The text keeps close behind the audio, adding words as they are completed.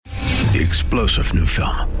The explosive new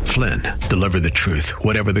film, Flynn, deliver the truth,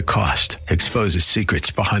 whatever the cost, exposes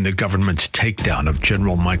secrets behind the government's takedown of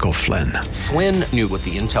General Michael Flynn. Flynn knew what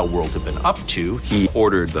the intel world had been up to. He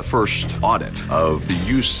ordered the first audit of the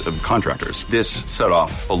use of contractors. This set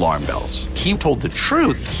off alarm bells. He told the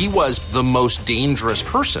truth. He was the most dangerous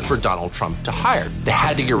person for Donald Trump to hire. They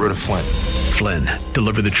had to get rid of Flynn. Flynn,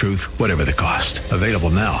 deliver the truth, whatever the cost. Available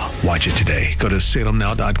now. Watch it today. Go to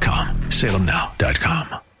salemnow.com.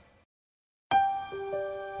 salemnow.com.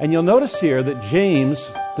 And you'll notice here that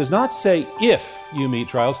James does not say if you meet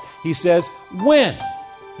trials. He says when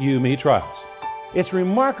you meet trials. It's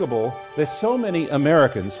remarkable that so many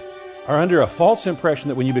Americans are under a false impression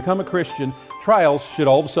that when you become a Christian, trials should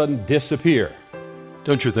all of a sudden disappear.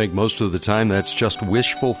 Don't you think most of the time that's just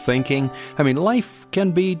wishful thinking? I mean, life can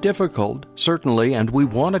be difficult, certainly, and we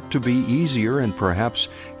want it to be easier, and perhaps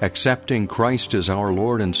accepting Christ as our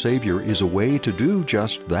Lord and Savior is a way to do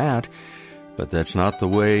just that. But that's not the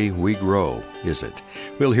way we grow, is it?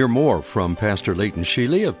 We'll hear more from Pastor Leighton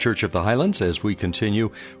Sheely of Church of the Highlands as we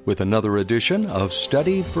continue with another edition of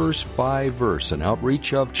Study Verse by Verse, an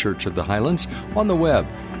outreach of Church of the Highlands on the web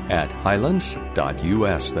at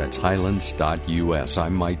highlands.us. That's highlands.us.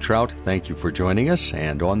 I'm Mike Trout. Thank you for joining us.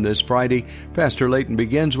 And on this Friday, Pastor Leighton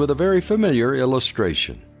begins with a very familiar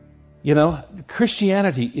illustration. You know,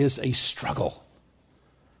 Christianity is a struggle.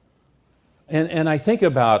 And I think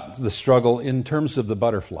about the struggle in terms of the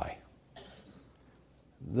butterfly,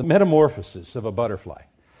 the metamorphosis of a butterfly.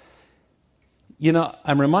 You know,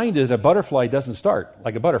 I'm reminded that a butterfly doesn't start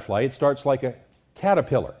like a butterfly. It starts like a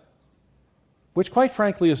caterpillar, which quite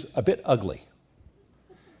frankly is a bit ugly.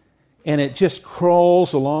 And it just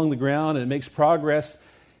crawls along the ground and it makes progress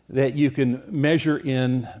that you can measure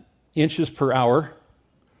in inches per hour.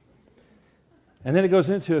 And then it goes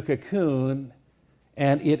into a cocoon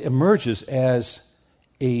and it emerges as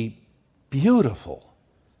a beautiful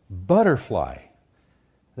butterfly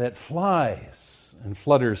that flies and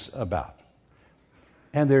flutters about.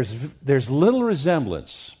 And there's little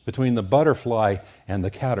resemblance between the butterfly and the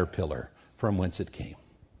caterpillar from whence it came.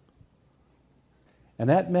 And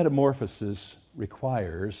that metamorphosis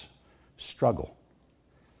requires struggle.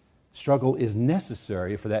 Struggle is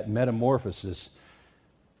necessary for that metamorphosis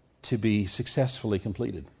to be successfully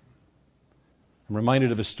completed. I'm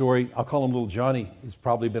reminded of a story. I'll call him Little Johnny. There's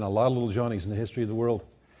probably been a lot of Little Johnnies in the history of the world.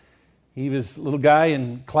 He was a little guy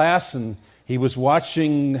in class, and he was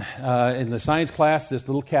watching in the science class this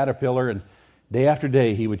little caterpillar, and day after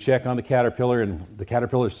day he would check on the caterpillar, and the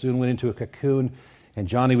caterpillar soon went into a cocoon, and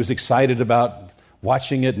Johnny was excited about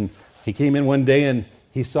watching it, and he came in one day and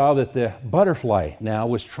he saw that the butterfly now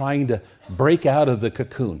was trying to break out of the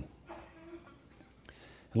cocoon.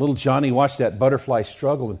 And little Johnny watched that butterfly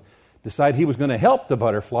struggle and decided he was going to help the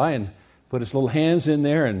butterfly and put his little hands in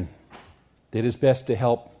there and did his best to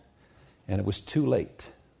help, and it was too late.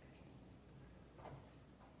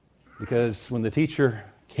 Because when the teacher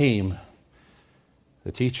came,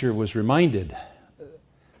 the teacher was reminded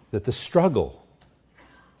that the struggle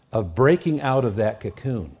of breaking out of that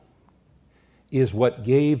cocoon is what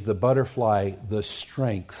gave the butterfly the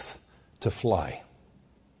strength to fly.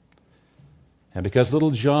 And because little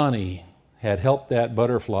Johnny had helped that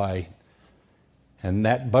butterfly, and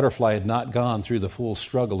that butterfly had not gone through the full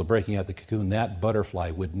struggle of breaking out the cocoon, that butterfly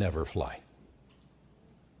would never fly.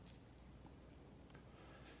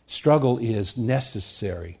 Struggle is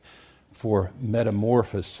necessary for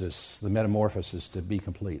metamorphosis, the metamorphosis to be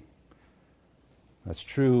complete. That's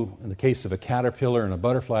true in the case of a caterpillar and a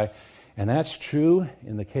butterfly, and that's true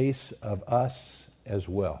in the case of us as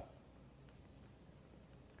well.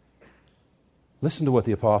 Listen to what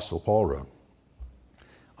the Apostle Paul wrote.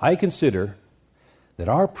 I consider that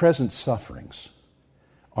our present sufferings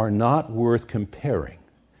are not worth comparing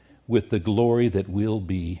with the glory that will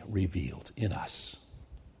be revealed in us.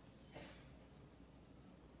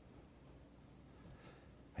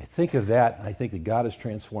 I think of that, and I think that God is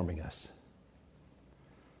transforming us.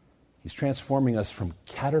 He's transforming us from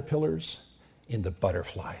caterpillars into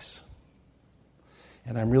butterflies.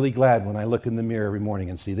 And I'm really glad when I look in the mirror every morning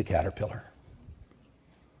and see the caterpillar.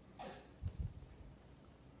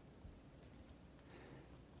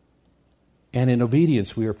 And in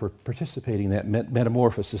obedience, we are participating in that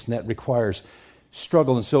metamorphosis, and that requires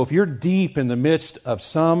struggle. And so if you're deep in the midst of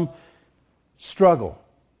some struggle,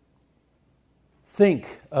 think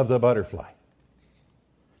of the butterfly.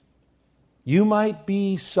 You might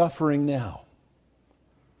be suffering now,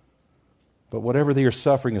 but whatever they are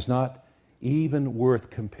suffering is not even worth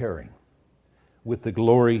comparing with the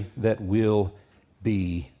glory that will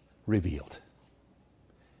be revealed.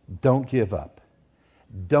 Don't give up.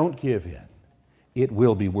 Don't give in. it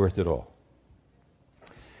will be worth it all.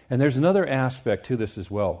 And there's another aspect to this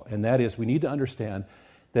as well, and that is we need to understand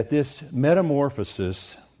that this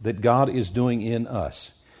metamorphosis that God is doing in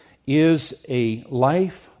us is a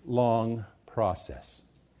lifelong process.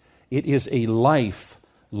 It is a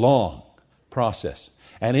lifelong process.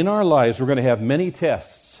 And in our lives, we're going to have many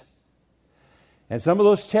tests. And some of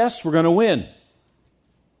those tests we're going to win.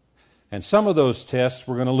 And some of those tests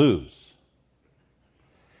we're going to lose.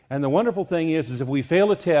 And the wonderful thing is if we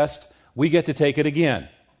fail a test, we get to take it again,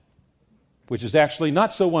 which is actually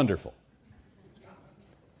not so wonderful.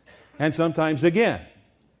 And sometimes again,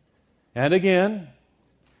 and again,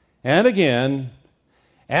 and again,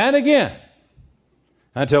 and again,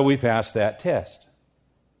 until we pass that test.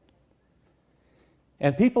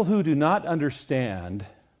 And people who do not understand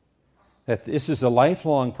that this is a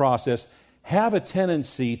lifelong process have a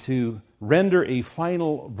tendency to render a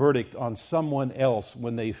final verdict on someone else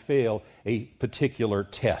when they fail a particular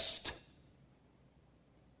test.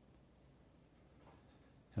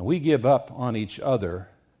 And we give up on each other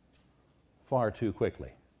far too quickly.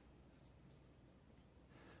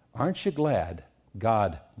 Aren't you glad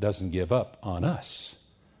God doesn't give up on us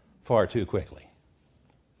far too quickly?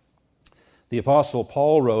 The Apostle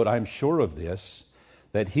Paul wrote, "I'm sure of this,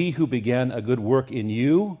 that he who began a good work in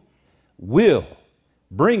you will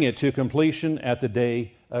bring it to completion at the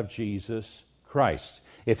day of Jesus Christ."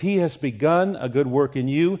 If he has begun a good work in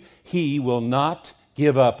you, he will not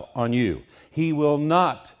give up on you. He will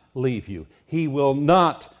not leave you. He will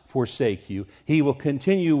not forsake you. He will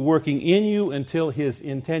continue working in you until his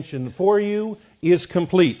intention for you is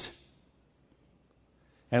complete.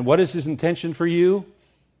 And what is his intention for you?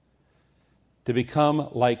 To become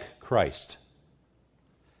like Christ.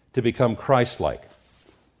 To become Christ-like.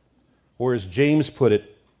 Or as James put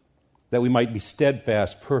it, that we might be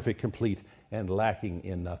steadfast, perfect, complete, and lacking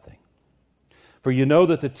in nothing. For you know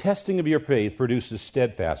that the testing of your faith produces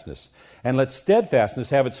steadfastness. And let steadfastness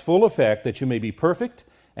have its full effect, that you may be perfect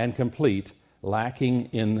and complete, lacking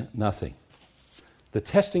in nothing. The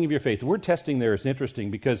testing of your faith. The word testing there is interesting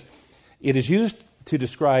because it is used to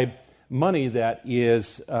describe money that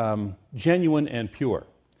is genuine and pure.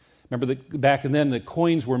 Remember, back then the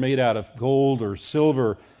coins were made out of gold or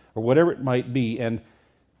silver or whatever it might be, and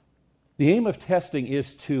the aim of testing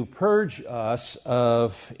is to purge us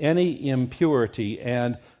of any impurity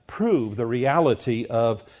and prove the reality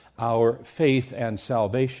of our faith and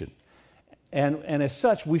salvation. And as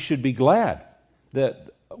such, we should be glad that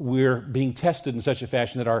we're being tested in such a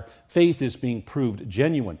fashion that our faith is being proved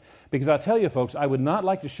genuine. Because I'll tell you, folks, I would not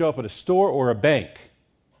like to show up at a store or a bank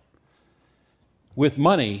with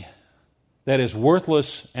money that is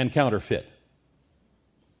worthless and counterfeit.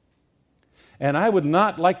 And I would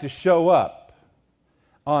not like to show up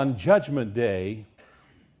on Judgment Day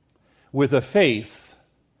with a faith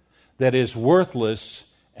that is worthless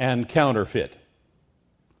and counterfeit.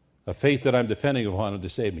 A faith that I'm depending upon to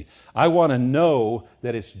save me. I want to know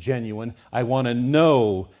that it's genuine. I want to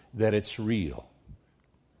know that it's real.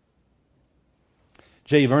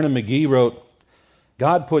 J. Vernon McGee wrote,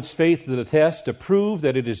 "God puts faith to the test to prove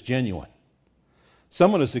that it is genuine."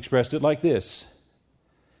 Someone has expressed it like this: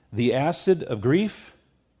 the acid of grief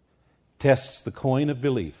tests the coin of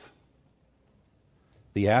belief.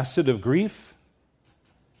 The acid of grief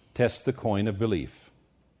tests the coin of belief.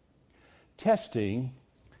 Testing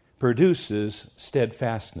produces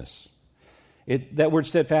steadfastness. That word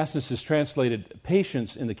steadfastness is translated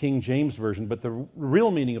patience in the King James Version, but the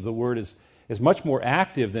real meaning of the word is much more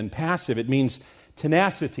active than passive. It means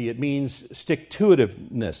tenacity. It means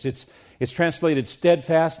stick-to-itiveness. It's translated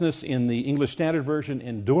steadfastness in the English Standard Version,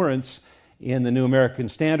 endurance in the New American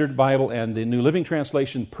Standard Bible, and the New Living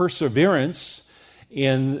Translation, perseverance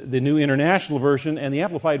in the New International Version, and the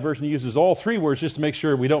Amplified Version uses all three words just to make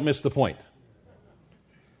sure we don't miss the point.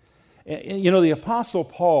 You know, the Apostle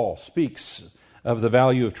Paul speaks of the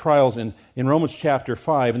value of trials in Romans chapter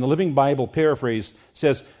 5, and the Living Bible paraphrase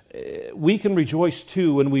says, "We can rejoice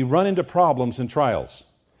too when we run into problems and trials,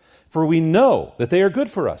 for we know that they are good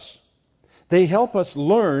for us. They help us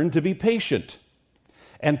learn to be patient.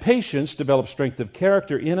 And patience develops strength of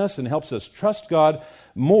character in us and helps us trust God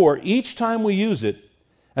more each time we use it,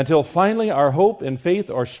 until finally our hope and faith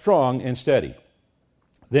are strong and steady.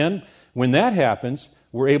 Then, when that happens,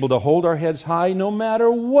 we're able to hold our heads high no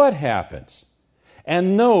matter what happens,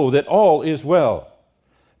 and know that all is well.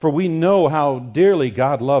 For we know how dearly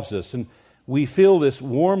God loves us, and we feel this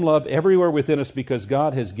warm love everywhere within us because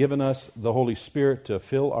God has given us the Holy Spirit to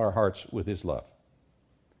fill our hearts with His love."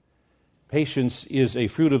 Patience is a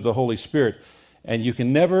fruit of the Holy Spirit, and you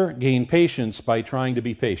can never gain patience by trying to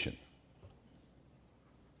be patient.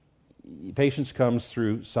 patience comes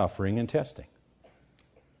through suffering and testing.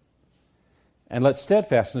 And let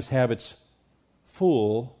steadfastness have its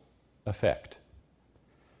full effect.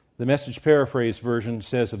 The Message Paraphrase version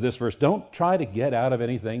says of this verse, don't try to get out of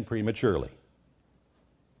anything prematurely.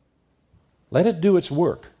 Let it do its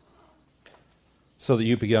work so that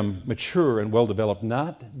you become mature and well-developed,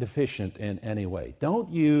 not deficient in any way.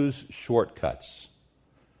 Don't use shortcuts.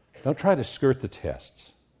 Don't try to skirt the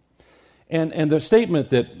tests. And the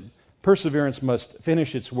statement that perseverance must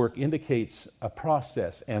finish its work indicates a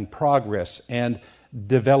process and progress and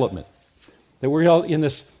development. That we're all in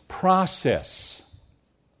this process.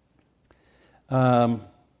 Why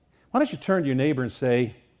don't you turn to your neighbor and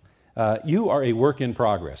say, you are a work in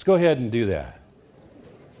progress. Go ahead and do that.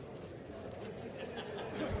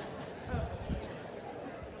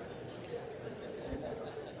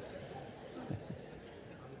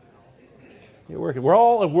 We're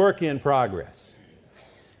all a work in progress.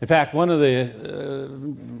 In fact, one of the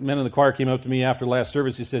men in the choir came up to me after the last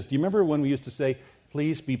service. He says, do you remember when we used to say,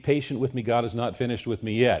 please be patient with me, God is not finished with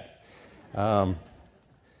me yet? But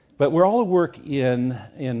we're all a work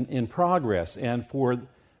in progress, and for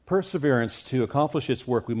perseverance to accomplish its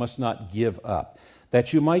work, we must not give up.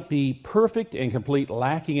 That you might be perfect and complete,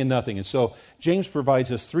 lacking in nothing. And so James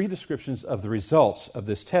provides us 3 descriptions of the results of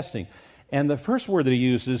this testing. And the first word that he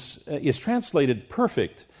uses is translated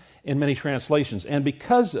perfect in many translations. And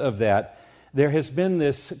because of that, there has been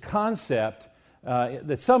this concept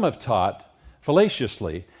that some have taught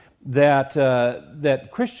fallaciously that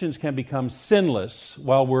Christians can become sinless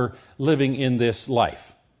while we're living in this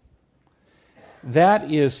life. That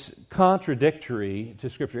is contradictory to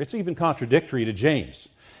Scripture. It's even contradictory to James.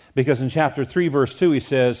 Because in chapter 3, verse 2, he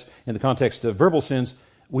says, in the context of verbal sins,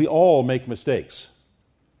 we all make mistakes.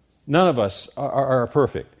 None of us are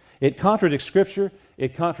perfect. It contradicts Scripture.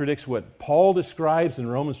 It contradicts what Paul describes in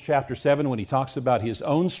Romans chapter 7 when he talks about his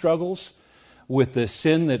own struggles with the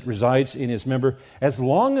sin that resides in his member. As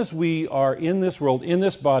long as we are in this world, in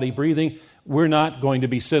this body, breathing, we're not going to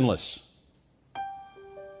be sinless.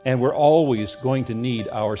 And we're always going to need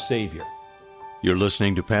our Savior. You're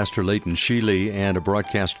listening to Pastor Leighton Sheely and a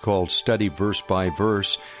broadcast called Study Verse by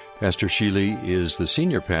Verse. Pastor Sheely is the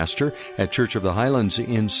senior pastor at Church of the Highlands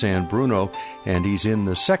in San Bruno, and he's in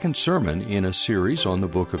the second sermon in a series on the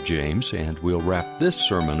book of James, and we'll wrap this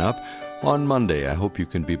sermon up on Monday. I hope you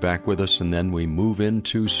can be back with us, and then we move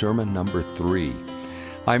into sermon number 3.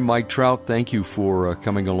 I'm Mike Trout. Thank you for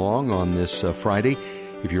coming along on this Friday.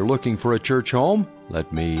 If you're looking for a church home,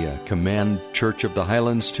 let me commend Church of the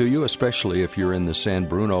Highlands to you, especially if you're in the San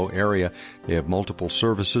Bruno area. They have multiple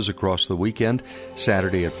services across the weekend,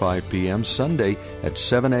 Saturday at 5 p.m., Sunday at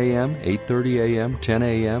 7 a.m., 8:30 a.m., 10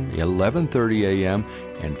 a.m., 11:30 a.m.,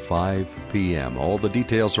 and 5 p.m. All the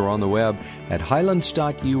details are on the web at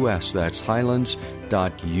highlands.us. That's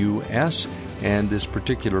highlands.us. And this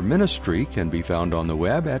particular ministry can be found on the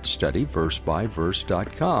web at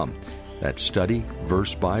studyversebyverse.com. That's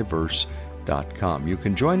studyversebyverse.com. You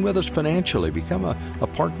can join with us financially. Become a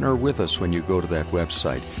partner with us when you go to that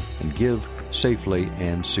website and give safely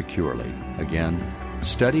and securely. Again,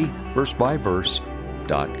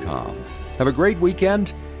 studyversebyverse.com. Have a great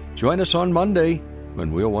weekend. Join us on Monday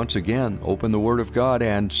when we'll once again open the Word of God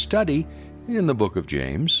and study in the book of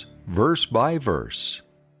James, verse by verse.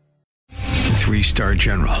 3-star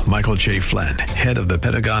General Michael J. Flynn, head of the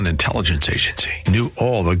Pentagon Intelligence Agency, knew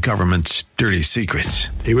all the government's dirty secrets.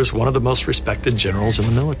 He was one of the most respected generals in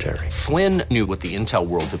the military. Flynn knew what the intel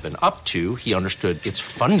world had been up to. He understood its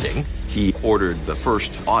funding. He ordered the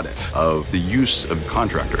first audit of the use of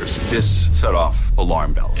contractors. This set off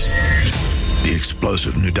alarm bells. The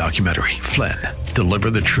explosive new documentary, Flynn,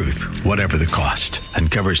 Deliver the Truth, Whatever the Cost,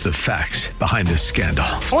 uncovers the facts behind this scandal.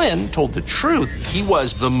 Flynn told the truth. He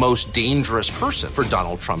was the most dangerous person for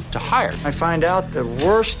Donald Trump to hire. I find out the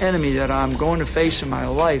worst enemy that I'm going to face in my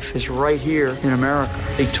life is right here in America.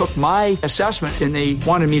 They took my assessment and they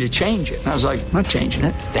wanted me to change it. And I was like, I'm not changing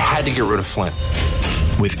it. They had to get rid of Flynn.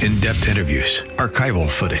 With in-depth interviews, archival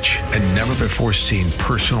footage, and never-before-seen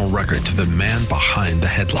personal records of the man behind the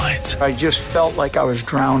headlines. I just felt like I was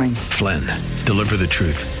drowning. Flynn, Deliver the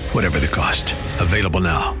Truth, Whatever the Cost. Available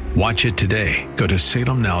now. Watch it today. Go to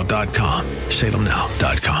salemnow.com.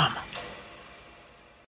 salemnow.com.